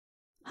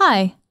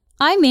Hi,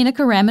 I'm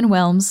Menaka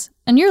Raman-Wilms,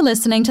 and you're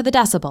listening to The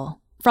Decibel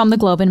from the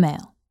Globe and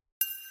Mail.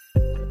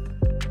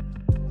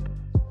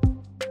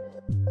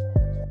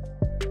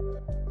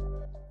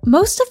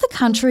 Most of the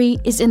country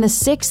is in the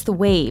sixth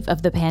wave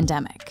of the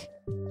pandemic.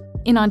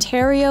 In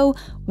Ontario,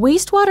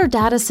 wastewater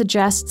data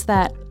suggests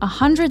that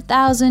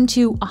 100,000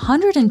 to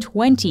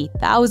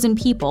 120,000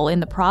 people in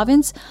the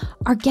province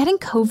are getting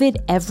COVID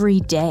every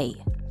day.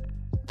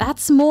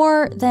 That's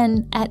more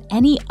than at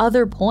any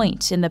other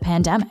point in the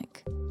pandemic.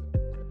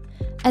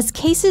 As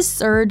cases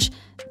surge,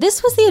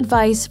 this was the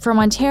advice from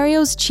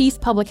Ontario's Chief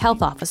Public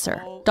Health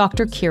Officer,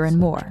 Dr. Kieran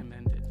Moore.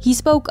 He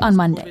spoke on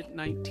Monday.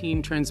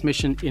 COVID-19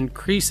 transmission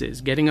increases.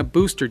 Getting a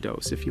booster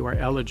dose if you are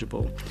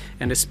eligible,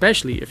 and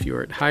especially if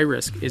you're at high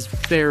risk, is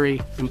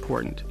very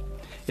important.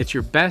 It's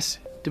your best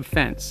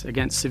defense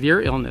against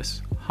severe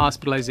illness,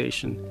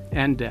 hospitalization,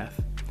 and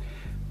death.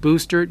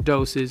 Booster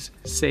doses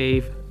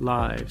save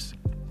lives.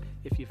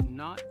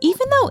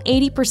 Even though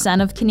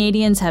 80% of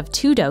Canadians have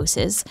 2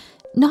 doses,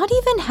 not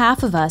even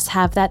half of us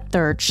have that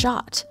third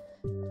shot.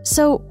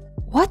 So,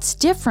 what's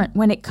different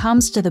when it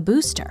comes to the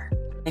booster?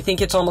 I think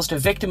it's almost a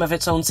victim of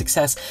its own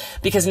success,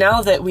 because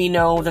now that we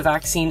know the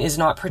vaccine is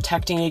not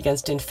protecting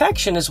against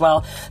infection as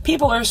well,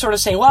 people are sort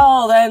of saying,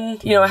 well, then,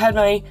 I had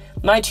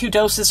my 2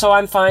 doses, so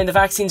I'm fine. The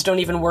vaccines don't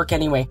even work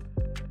anyway.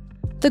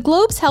 The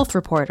Globe's health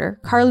reporter,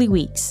 Carly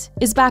Weeks,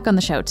 is back on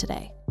the show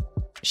today.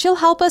 She'll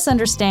help us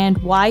understand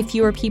why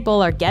fewer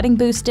people are getting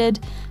boosted,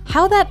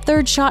 how that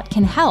third shot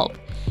can help,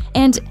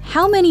 and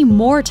how many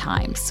more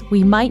times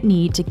we might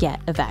need to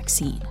get a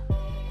vaccine.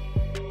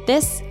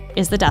 This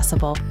is The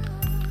Decibel.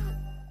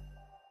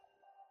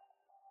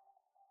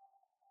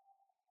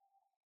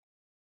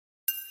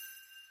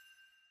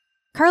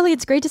 Carly,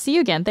 it's great to see you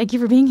again. Thank you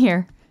for being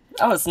here.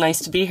 Oh, it's nice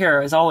to be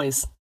here, as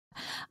always.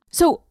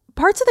 So,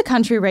 parts of the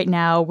country right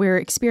now, we're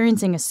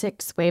experiencing a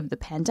 6th wave of the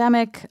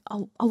pandemic.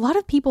 A lot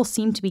of people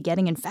seem to be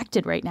getting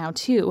infected right now,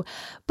 too.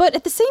 But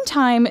at the same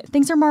time,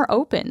 things are more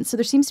open, so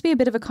there seems to be a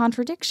bit of a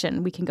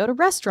contradiction. We can go to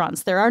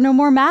restaurants. There are no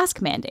more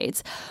mask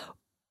mandates.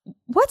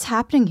 What's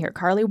happening here,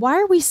 Carly? Why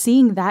are we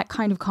seeing that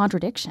kind of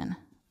contradiction?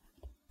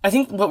 I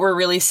think what we're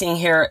really seeing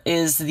here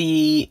is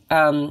the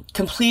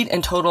complete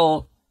and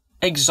total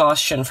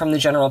exhaustion from the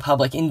general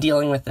public in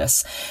dealing with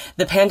this.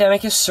 The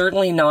pandemic is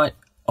certainly not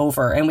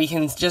over, and we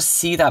can just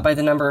see that by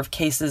the number of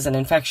cases and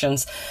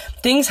infections.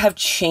 Things have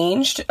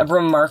changed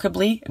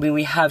remarkably. I mean,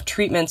 we have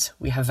treatments,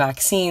 we have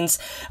vaccines.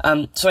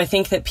 So I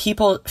think that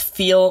people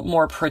feel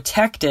more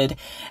protected,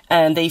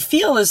 and they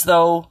feel as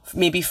though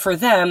maybe for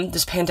them,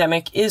 this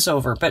pandemic is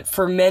over. But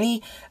for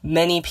many,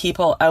 many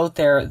people out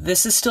there,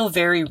 this is still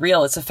very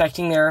real. It's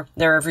affecting their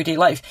everyday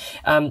life.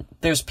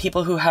 There's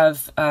people who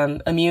have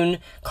immune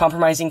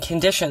compromising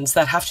conditions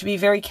that have to be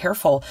very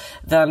careful.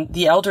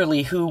 The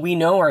elderly who we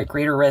know are at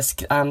greater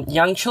risk.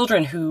 Young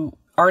children who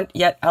aren't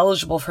yet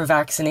eligible for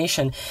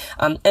vaccination.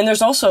 And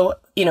there's also,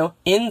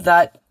 in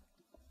that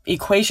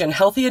equation,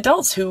 healthy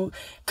adults who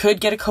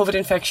could get a COVID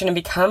infection and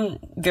become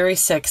very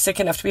sick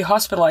enough to be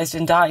hospitalized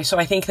and die. So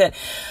I think that,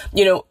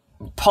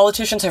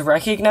 politicians have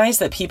recognized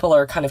that people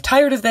are kind of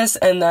tired of this,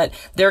 and that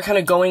they're kind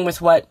of going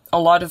with what a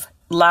lot of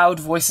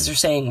loud voices are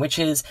saying, which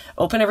is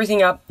open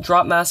everything up,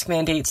 drop mask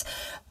mandates.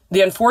 The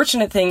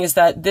unfortunate thing is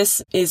that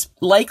this is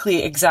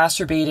likely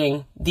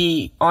exacerbating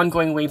the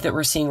ongoing wave that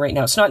we're seeing right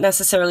now. It's not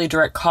necessarily a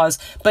direct cause,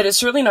 but it's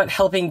certainly not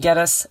helping get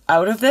us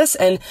out of this.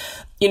 And,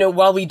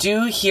 while we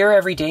do hear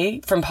every day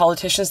from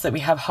politicians that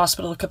we have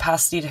hospital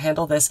capacity to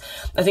handle this,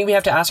 I think we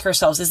have to ask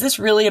ourselves, is this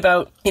really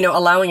about,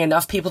 allowing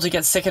enough people to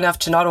get sick enough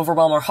to not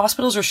overwhelm our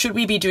hospitals, or should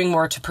we be doing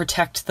more to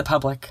protect the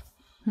public?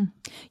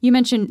 You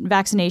mentioned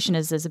vaccination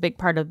is a big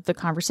part of the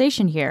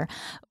conversation here.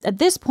 At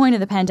this point of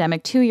the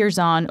pandemic, 2 years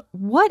on,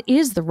 what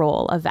is the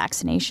role of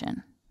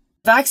vaccination?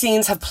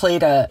 Vaccines have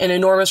played an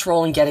enormous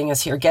role in getting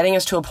us here, getting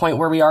us to a point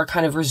where we are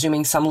kind of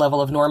resuming some level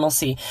of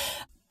normalcy.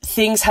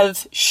 Things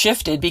have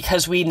shifted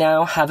because we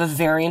now have a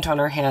variant on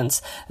our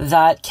hands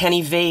that can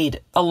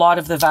evade a lot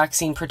of the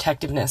vaccine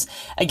protectiveness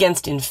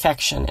against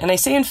infection. And I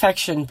say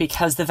infection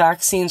because the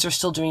vaccines are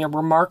still doing a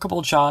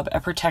remarkable job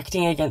at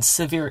protecting against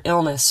severe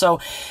illness. So,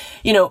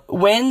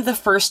 when the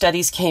first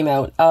studies came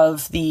out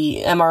of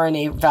the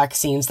mRNA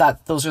vaccines,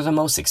 those are the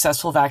most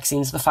successful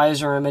vaccines, the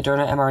Pfizer and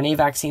Moderna mRNA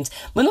vaccines,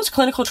 when those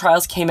clinical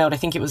trials came out, I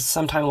think it was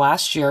sometime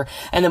last year,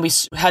 and then we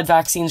had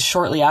vaccines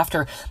shortly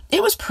after,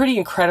 it was pretty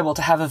incredible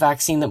to have a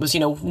vaccine that was,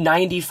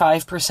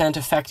 95%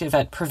 effective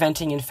at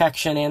preventing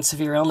infection and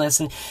severe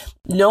illness. And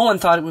no one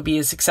thought it would be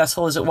as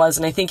successful as it was.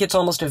 And I think it's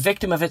almost a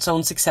victim of its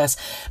own success,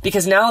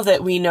 because now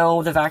that we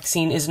know the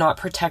vaccine is not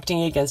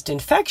protecting against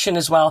infection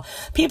as well,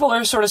 people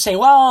are sort of saying,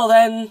 well,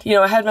 then,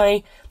 I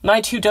had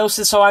my 2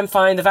 doses, so I'm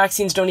fine. The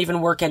vaccines don't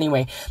even work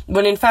anyway.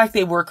 When in fact,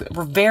 they work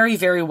very,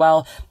 very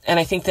well. And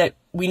I think that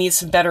we need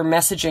some better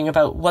messaging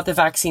about what the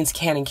vaccines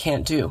can and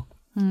can't do.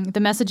 The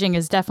messaging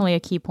is definitely a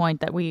key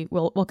point that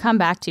we'll come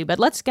back to, but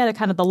let's get a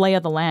kind of the lay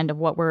of the land of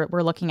what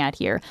we're looking at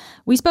here.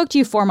 We spoke to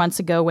you 4 months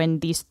ago when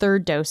these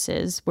third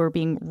doses were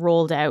being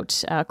rolled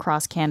out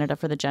across Canada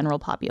for the general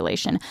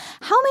population.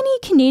 How many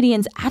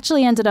Canadians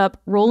actually ended up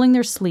rolling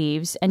their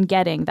sleeves and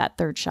getting that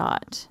third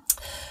shot?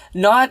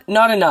 Not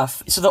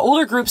enough. So the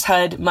older groups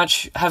have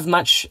much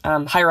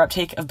higher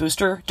uptake of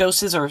booster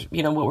doses, or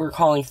what we're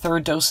calling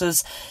third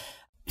doses.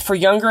 For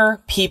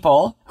younger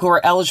people who are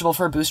eligible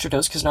for a booster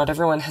dose, because not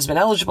everyone has been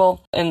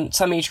eligible, in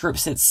some age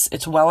groups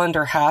it's well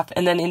under half,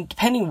 and then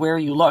depending where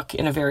you look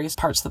in various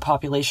parts of the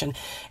population,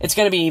 it's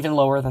going to be even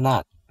lower than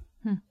that.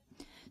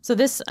 So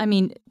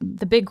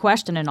the big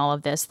question in all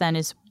of this then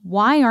is,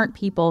 why aren't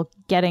people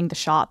getting the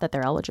shot that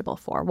they're eligible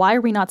for? Why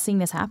are we not seeing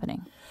this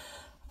happening?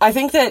 I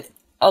think that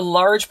a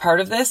large part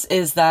of this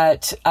is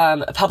that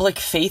public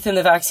faith in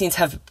the vaccines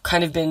have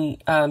kind of been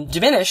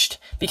diminished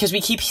because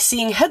we keep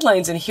seeing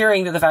headlines and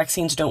hearing that the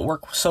vaccines don't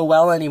work so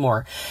well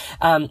anymore.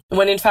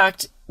 When in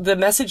fact, the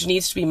message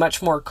needs to be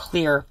much more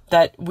clear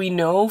that we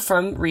know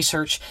from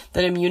research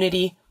that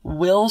immunity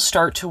will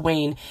start to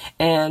wane.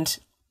 And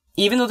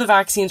even though the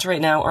vaccines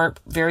right now aren't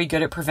very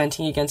good at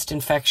preventing against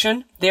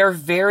infection, they are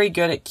very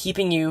good at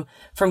keeping you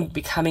from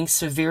becoming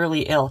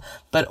severely ill.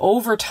 But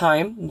over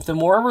time, the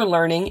more we're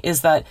learning is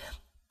that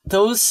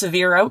those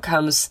severe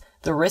outcomes,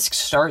 the risk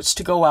starts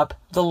to go up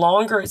the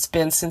longer it's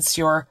been since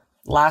your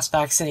last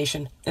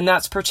vaccination. And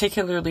that's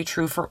particularly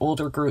true for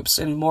older groups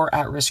and more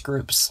at-risk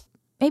groups.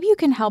 Maybe you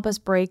can help us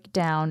break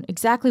down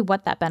exactly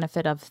what that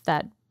benefit of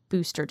that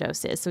booster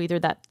dose is. So either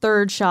that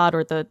third shot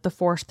or the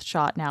fourth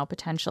shot now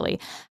potentially.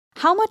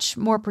 How much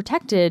more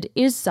protected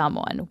is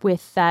someone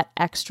with that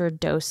extra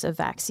dose of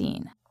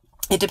vaccine?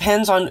 It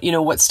depends on,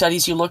 what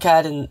studies you look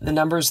at and the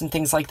numbers and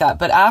things like that.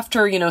 But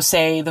after,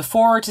 say the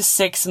 4 to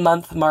 6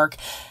 month mark,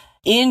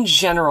 in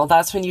general,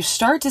 that's when you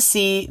start to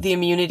see the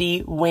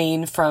immunity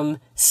wane from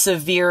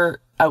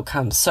severe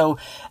outcomes. So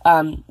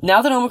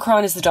now that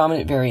Omicron is the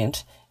dominant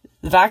variant,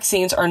 the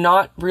vaccines are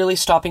not really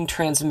stopping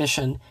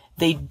transmission.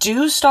 They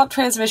do stop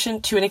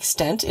transmission to an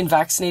extent in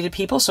vaccinated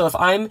people. So if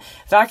I'm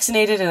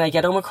vaccinated and I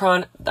get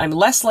Omicron, I'm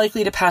less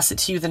likely to pass it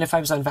to you than if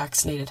I was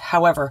unvaccinated.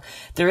 However,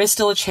 there is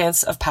still a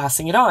chance of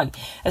passing it on,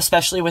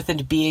 especially with the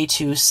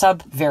BA2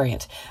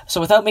 subvariant.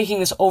 So without making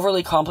this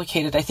overly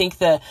complicated, I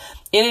think in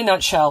a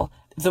nutshell,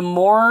 the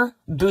more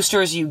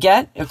boosters you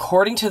get,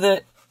 according to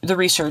the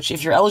research,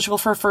 if you're eligible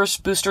for a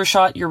first booster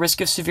shot, your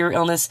risk of severe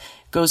illness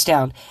goes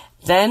down.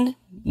 Then,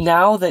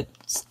 now that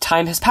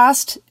time has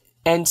passed,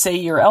 and say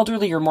you're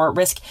elderly, you're more at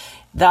risk,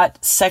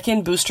 that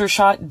second booster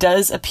shot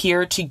does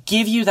appear to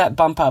give you that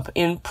bump up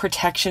in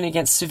protection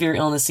against severe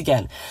illness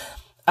again.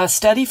 A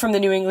study from the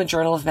New England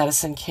Journal of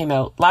Medicine came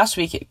out last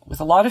week with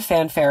a lot of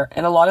fanfare,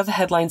 and a lot of the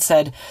headlines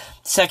said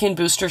second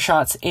booster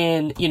shots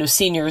in,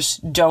 seniors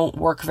don't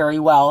work very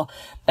well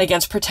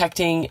against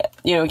protecting,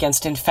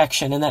 against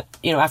infection, and that,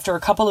 after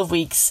a couple of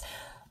weeks,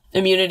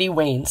 immunity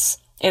wanes.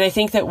 And I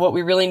think that what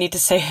we really need to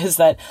say is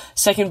that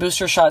second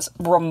booster shots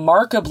were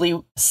remarkably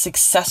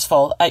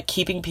successful at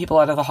keeping people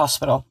out of the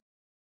hospital.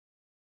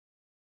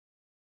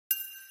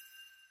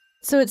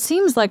 So it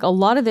seems like a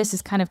lot of this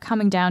is kind of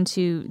coming down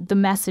to the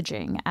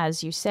messaging,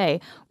 as you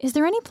say. Is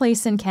there any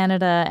place in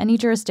Canada, any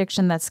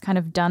jurisdiction that's kind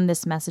of done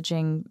this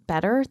messaging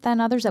better than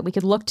others that we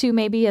could look to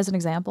maybe as an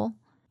example?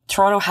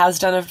 Toronto has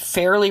done a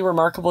fairly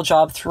remarkable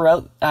job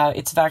throughout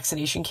its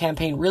vaccination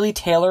campaign, really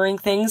tailoring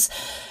things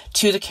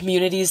to the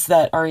communities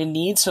that are in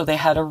need. So they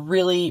had a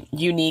really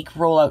unique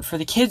rollout for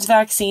the kids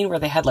vaccine where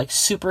they had like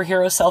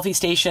superhero selfie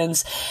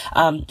stations.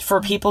 For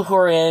people who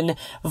are in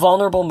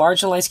vulnerable,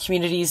 marginalized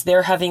communities,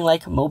 they're having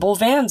like mobile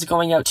vans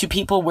going out to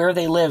people where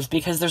they live,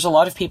 because there's a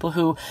lot of people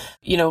who,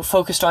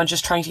 focused on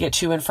just trying to get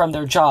to and from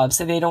their jobs,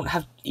 and they don't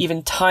have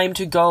even time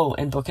to go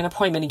and book an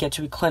appointment and get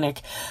to a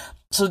clinic.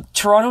 So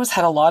Toronto has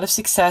had a lot of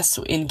success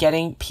in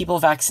getting people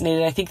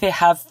vaccinated. I think they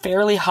have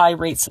fairly high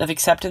rates of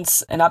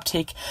acceptance and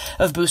uptake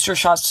of booster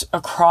shots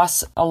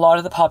across a lot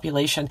of the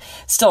population.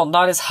 Still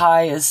not as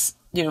high as,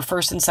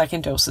 first and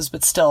second doses,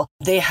 but still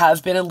they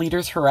have been a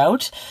leader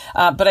throughout.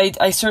 But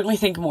I certainly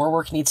think more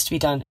work needs to be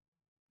done.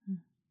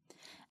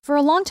 For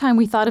a long time,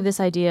 we thought of this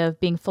idea of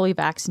being fully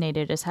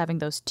vaccinated as having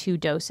those 2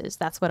 doses.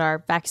 That's what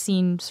our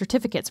vaccine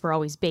certificates were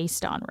always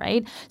based on,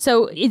 right?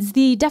 So is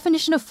the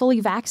definition of fully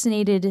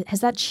vaccinated,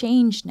 has that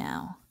changed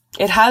now?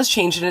 It has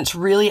changed, and it's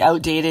really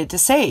outdated to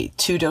say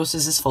 2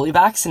 doses is fully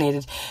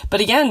vaccinated. But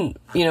again,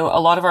 a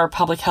lot of our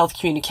public health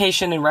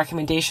communication and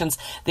recommendations,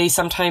 they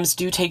sometimes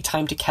do take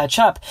time to catch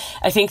up.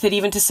 I think that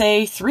even to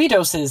say 3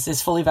 doses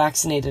is fully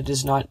vaccinated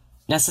is not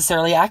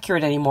necessarily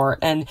accurate anymore.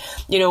 And,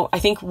 I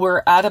think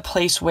we're at a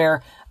place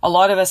where a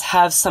lot of us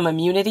have some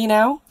immunity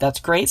now. That's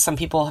great. Some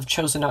people have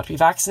chosen not to be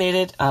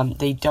vaccinated.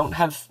 They don't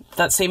have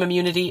that same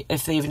immunity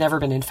if they've never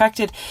been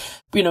infected.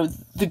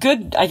 The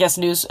good,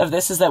 news of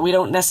this is that we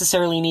don't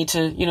necessarily need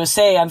to,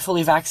 say I'm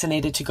fully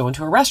vaccinated to go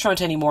into a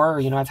restaurant anymore,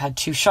 or, I've had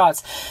 2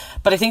 shots.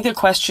 But I think the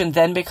question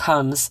then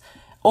becomes,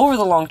 over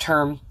the long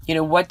term,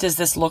 what does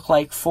this look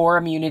like for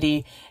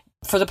immunity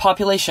for the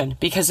population?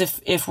 Because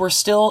if we're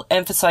still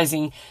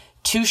emphasizing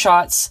 2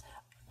 shots,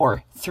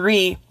 or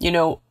 3,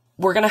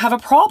 we're going to have a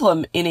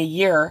problem in a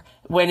year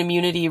when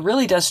immunity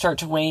really does start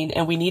to wane,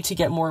 and we need to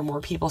get more and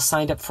more people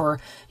signed up for,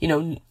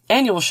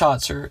 annual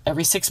shots or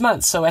every 6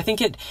 months. So I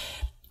think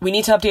we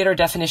need to update our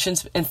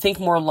definitions and think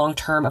more long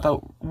term about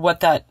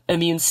what that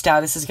immune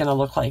status is going to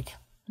look like.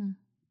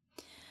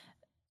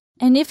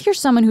 And if you're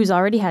someone who's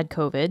already had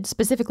COVID,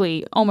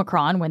 specifically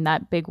Omicron, when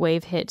that big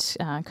wave hit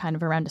kind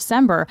of around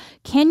December,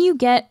 can you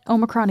get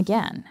Omicron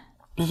again?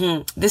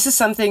 Mm-hmm. This is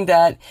something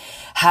that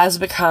has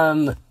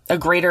become a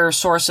greater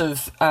source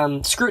of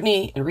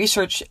scrutiny and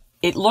research.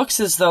 It looks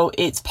as though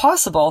it's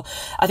possible.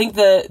 I think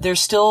there's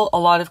still a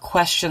lot of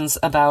questions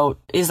about,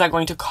 is that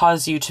going to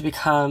cause you to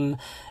become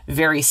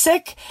very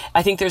sick?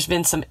 I think there's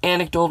been some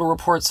anecdotal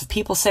reports of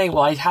people saying,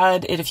 well, I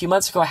had it a few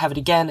months ago, I have it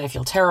again, I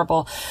feel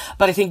terrible.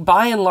 But I think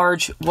by and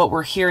large, what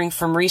we're hearing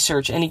from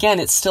research, and again,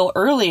 it's still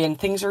early and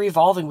things are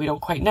evolving, we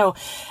don't quite know,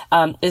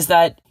 is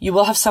that you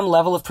will have some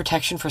level of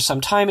protection for some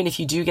time. And if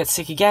you do get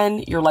sick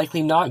again, you're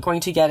likely not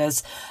going to get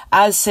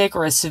as sick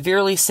or as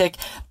severely sick.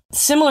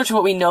 Similar to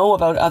what we know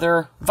about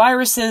other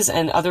viruses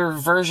and other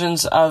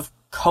versions of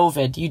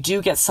COVID, you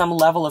do get some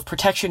level of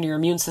protection. Your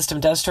immune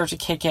system does start to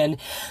kick in.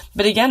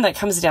 But again, that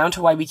comes down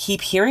to why we keep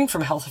hearing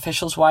from health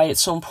officials why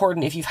it's so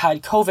important, if you've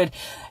had COVID,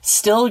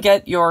 still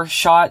get your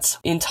shots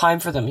in time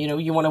for them.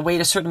 You want to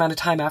wait a certain amount of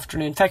time after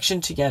an infection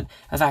to get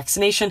a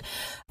vaccination.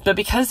 But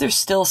because there's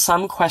still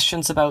some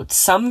questions about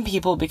some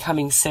people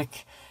becoming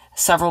sick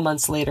several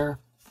months later,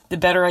 the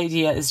better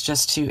idea is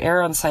just to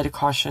err on the side of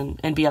caution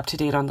and be up to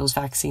date on those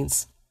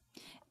vaccines.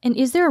 And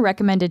is there a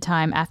recommended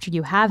time after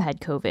you have had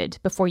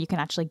COVID before you can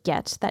actually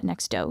get that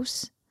next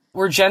dose?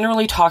 We're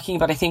generally talking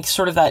about, I think,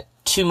 sort of that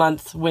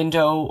 2-month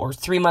window or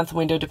 3-month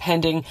window,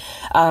 depending,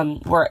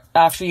 where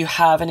after you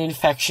have an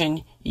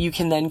infection, you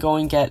can then go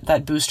and get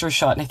that booster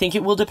shot. And I think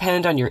it will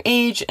depend on your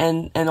age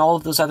and all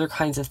of those other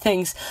kinds of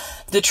things.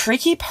 The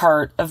tricky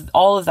part of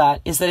all of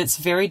that is that it's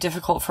very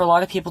difficult for a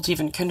lot of people to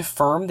even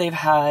confirm they've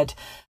had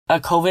a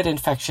COVID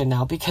infection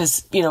now,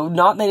 because,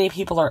 not many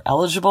people are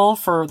eligible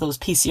for those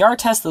PCR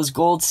tests, those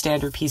gold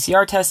standard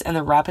PCR tests, and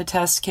the rapid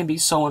tests can be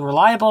so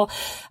unreliable.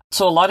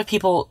 So a lot of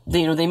people,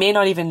 they may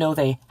not even know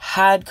they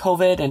had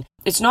COVID, and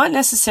it's not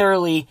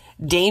necessarily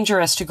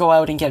dangerous to go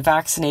out and get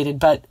vaccinated,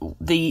 but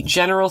the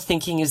general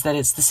thinking is that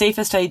it's the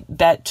safest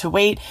bet to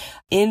wait,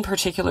 in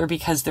particular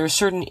because there are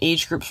certain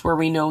age groups where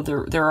we know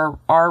there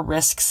are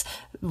risks,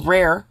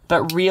 rare,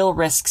 but real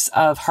risks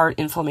of heart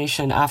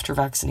inflammation after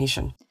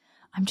vaccination.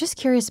 I'm just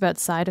curious about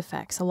side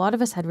effects. A lot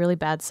of us had really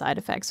bad side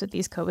effects with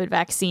these COVID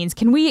vaccines.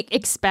 Can we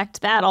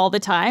expect that all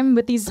the time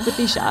with these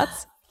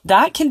shots?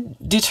 That can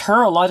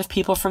deter a lot of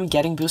people from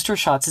getting booster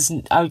shots.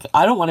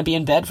 I don't want to be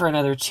in bed for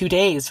another 2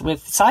 days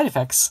with side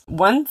effects.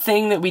 One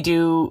thing that we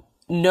do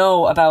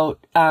know about,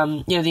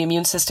 the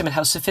immune system and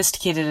how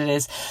sophisticated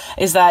it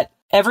is that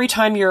every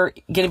time you're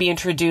going to be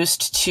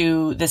introduced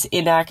to this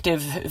inactive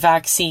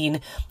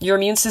vaccine, your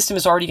immune system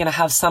is already going to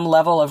have some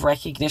level of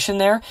recognition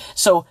there.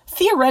 So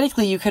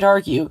theoretically, you could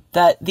argue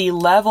that the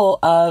level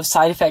of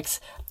side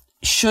effects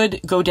should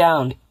go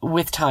down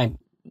with time.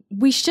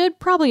 We should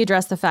probably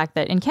address the fact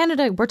that in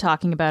Canada, we're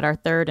talking about our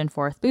 3rd and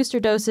 4th booster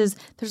doses.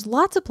 There's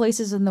lots of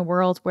places in the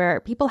world where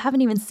people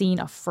haven't even seen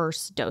a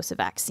first dose of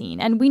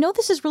vaccine. And we know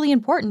this is really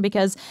important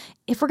because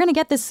if we're going to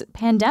get this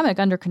pandemic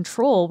under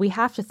control, we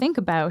have to think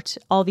about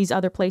all these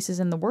other places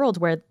in the world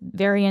where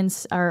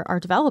variants are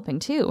developing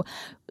too.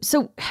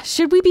 So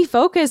should we be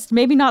focused,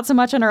 maybe not so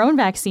much on our own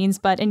vaccines,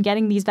 but in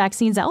getting these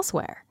vaccines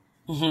elsewhere?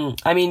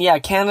 Mm-hmm. I mean, yeah,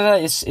 Canada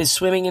is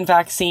swimming in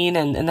vaccine,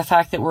 and the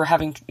fact that we're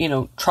having,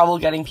 trouble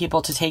getting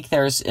people to take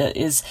theirs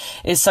is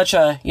such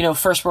a,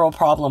 first world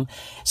problem.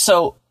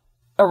 So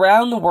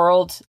around the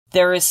world,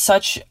 there is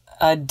such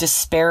a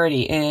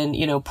disparity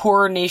in,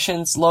 poorer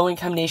nations, low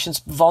income nations,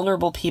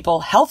 vulnerable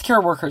people,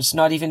 healthcare workers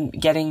not even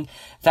getting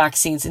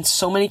vaccines in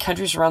so many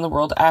countries around the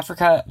world,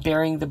 Africa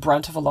bearing the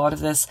brunt of a lot of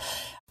this.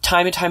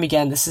 Time and time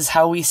again, this is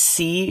how we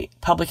see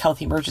public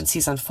health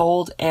emergencies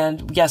unfold.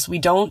 And yes,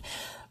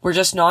 we're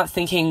just not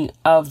thinking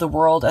of the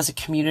world as a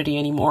community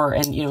anymore.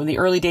 And, in the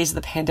early days of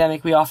the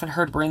pandemic, we often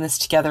heard we're in this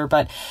together,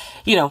 but,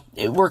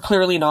 we're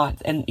clearly not.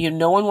 And,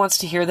 no one wants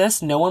to hear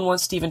this. No one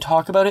wants to even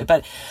talk about it.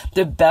 But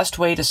the best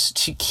way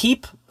to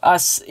keep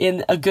us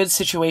in a good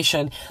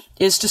situation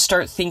is to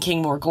start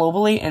thinking more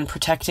globally and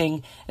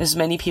protecting as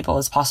many people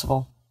as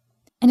possible.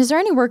 And is there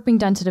any work being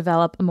done to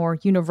develop a more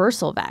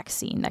universal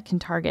vaccine that can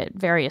target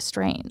various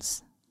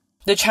strains?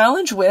 The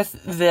challenge with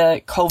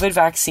the COVID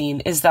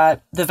vaccine is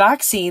that the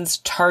vaccines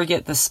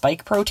target the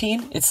spike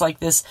protein. It's like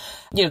this,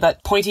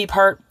 that pointy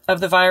part of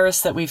the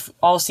virus that we've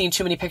all seen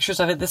too many pictures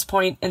of at this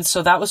point. And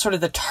so that was sort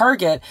of the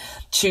target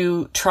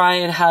to try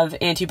and have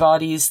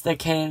antibodies that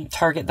can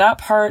target that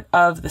part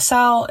of the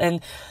cell.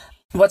 And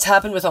what's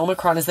happened with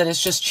Omicron is that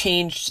it's just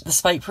changed. The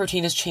spike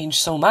protein has changed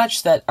so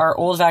much that our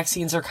old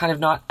vaccines are kind of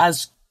not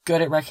as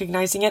good at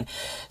recognizing it.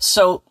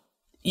 So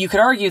you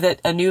could argue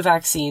that a new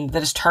vaccine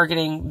that is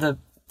targeting the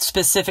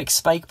specific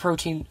spike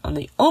protein on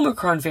the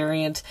Omicron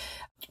variant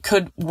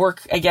could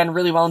work again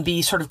really well and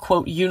be sort of,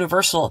 quote,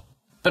 universal.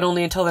 but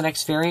only until the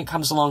next variant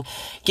comes along.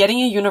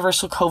 Getting a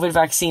universal COVID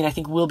vaccine, I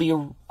think, will be,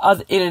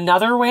 in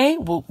another way,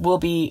 will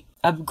be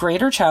a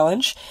greater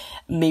challenge,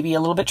 maybe a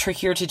little bit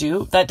trickier to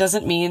do. That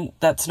doesn't mean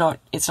it's not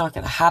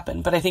going to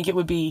happen, but I think it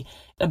would be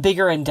a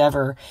bigger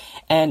endeavor.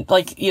 And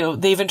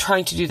they've been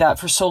trying to do that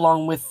for so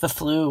long with the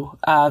flu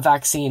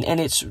vaccine, and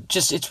it's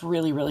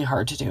really, really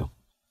hard to do.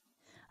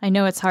 I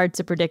know it's hard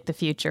to predict the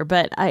future,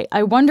 but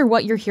I wonder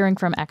what you're hearing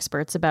from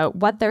experts about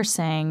what they're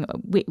saying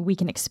we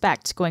can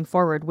expect going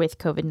forward with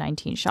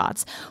COVID-19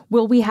 shots.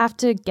 Will we have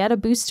to get a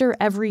booster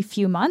every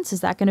few months? Is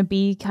that going to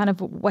be kind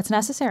of what's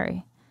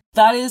necessary?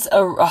 That is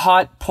a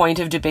hot point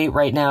of debate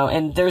right now.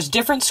 And there's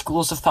different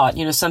schools of thought.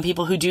 Some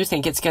people who do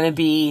think it's going to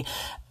be,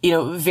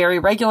 very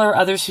regular.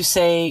 Others who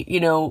say,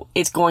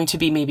 it's going to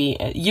be maybe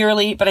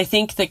yearly. But I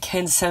think the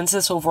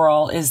consensus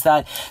overall is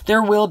that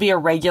there will be a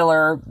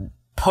regular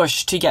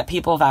push to get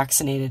people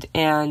vaccinated.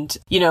 And,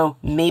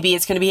 maybe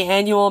it's going to be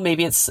annual.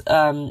 Maybe it's,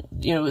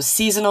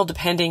 seasonal,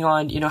 depending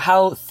on,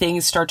 how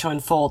things start to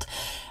unfold.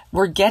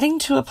 We're getting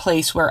to a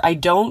place where I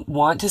don't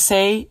want to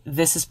say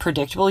this is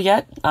predictable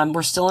yet.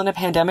 We're still in a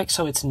pandemic,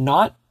 so it's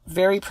not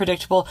very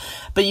predictable.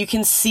 But you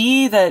can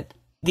see that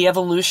the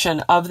evolution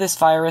of this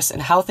virus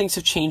and how things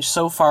have changed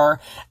so far,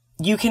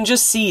 you can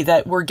just see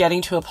that we're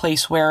getting to a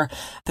place where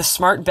the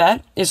smart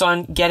bet is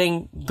on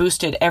getting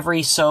boosted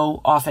every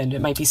so often.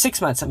 It might be 6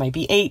 months. It might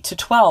be 8 to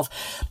 12.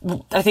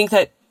 I think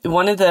that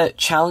one of the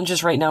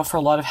challenges right now for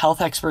a lot of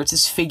health experts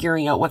is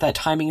figuring out what that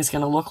timing is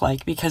going to look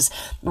like, because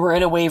we're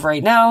in a wave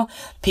right now.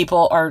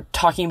 People are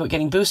talking about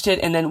getting boosted,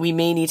 and then we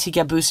may need to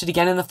get boosted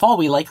again in the fall.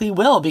 We likely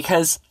will,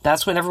 because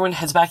that's when everyone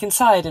heads back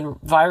inside and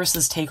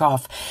viruses take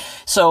off.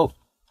 So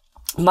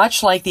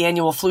much like the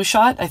annual flu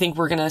shot, I think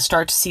we're going to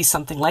start to see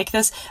something like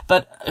this,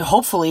 but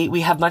hopefully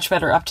we have much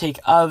better uptake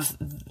of,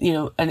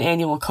 an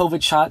annual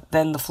COVID shot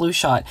than the flu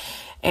shot.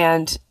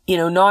 And,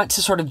 not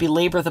to sort of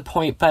belabor the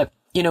point, but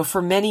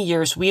for many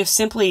years, we have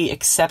simply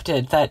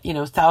accepted that,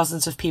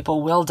 thousands of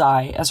people will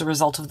die as a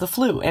result of the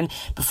flu. And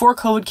before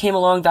COVID came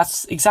along,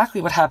 that's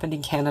exactly what happened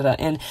in Canada.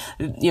 And,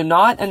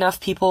 not enough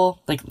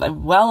people,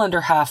 well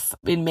under half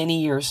in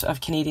many years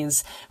of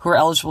Canadians who are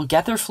eligible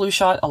get their flu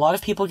shot. A lot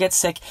of people get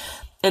sick.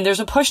 And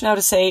there's a push now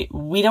to say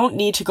we don't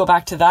need to go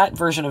back to that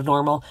version of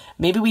normal.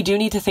 Maybe we do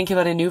need to think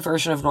about a new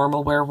version of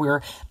normal where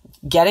we're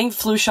getting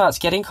flu shots,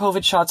 getting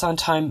COVID shots on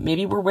time.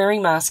 Maybe we're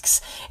wearing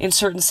masks in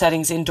certain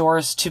settings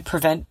indoors to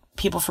prevent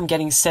people from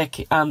getting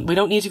sick. We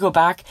don't need to go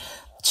back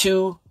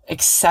to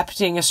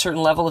accepting a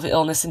certain level of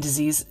illness and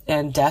disease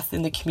and death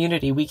in the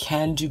community. We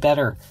can do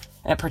better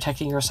at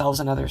protecting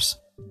ourselves and others.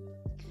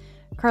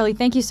 Carly,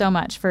 thank you so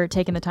much for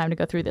taking the time to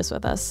go through this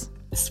with us.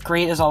 It's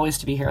great as always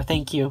to be here.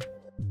 Thank you.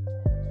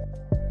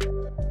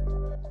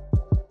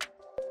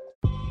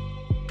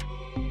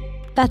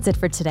 That's it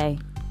for today.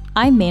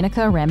 I'm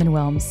Menaka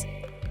Raman-Wilms.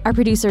 Our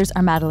producers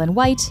are Madeline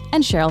White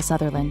and Cheryl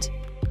Sutherland.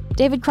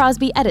 David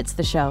Crosby edits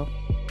the show.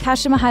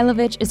 Kasia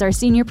Mihailovich is our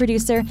senior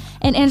producer,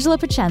 and Angela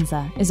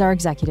Pacenza is our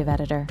executive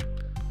editor.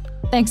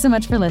 Thanks so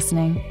much for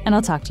listening, and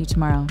I'll talk to you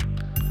tomorrow.